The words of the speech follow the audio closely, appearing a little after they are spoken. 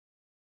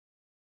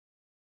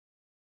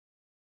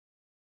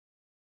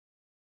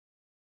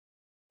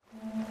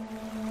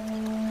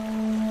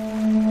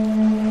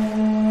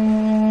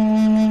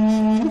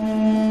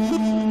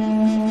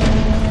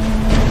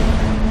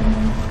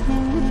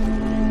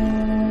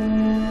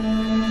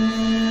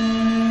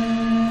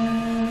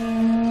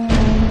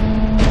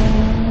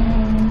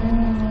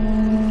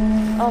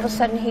of a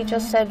sudden he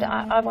just said,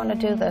 I want to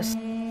do this.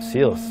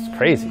 SEALs, it's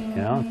crazy, you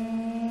know?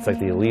 It's like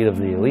the elite of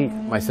the elite.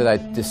 I said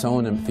I'd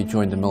disown him if he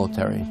joined the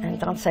military. And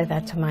don't say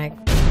that to Mike.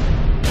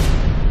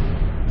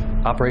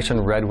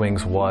 Operation Red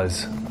Wings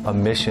was a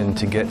mission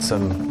to get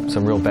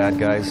some real bad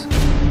guys.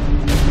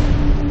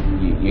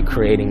 You're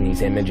creating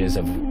these images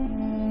of,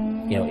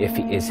 you know, if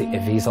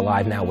he's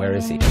alive now, where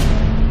is he?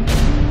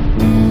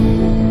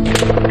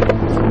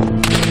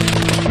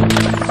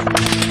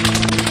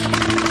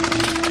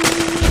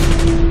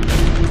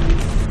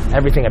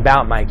 Everything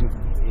about Mike,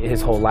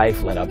 his whole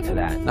life led up to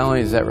that. Not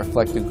only does that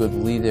reflect a good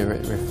leader,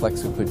 it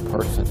reflects a good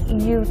person.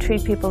 You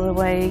treat people the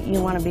way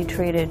you want to be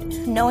treated.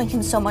 Knowing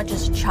him so much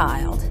as a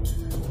child,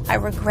 I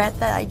regret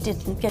that I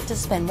didn't get to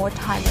spend more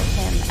time with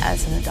him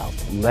as an adult.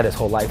 He led his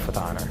whole life with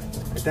honor.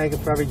 I thank him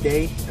for every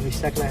day, every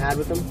second I had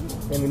with him,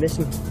 and we miss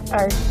him.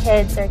 Our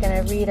kids are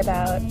going to read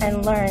about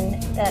and learn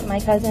that my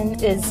cousin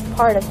is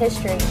part of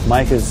history.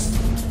 Mike is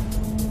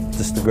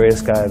just the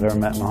greatest guy I've ever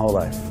met in my whole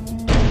life.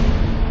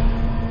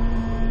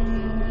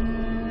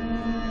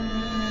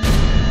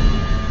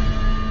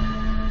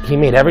 He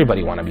made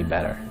everybody want to be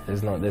better.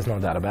 There's no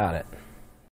doubt about it.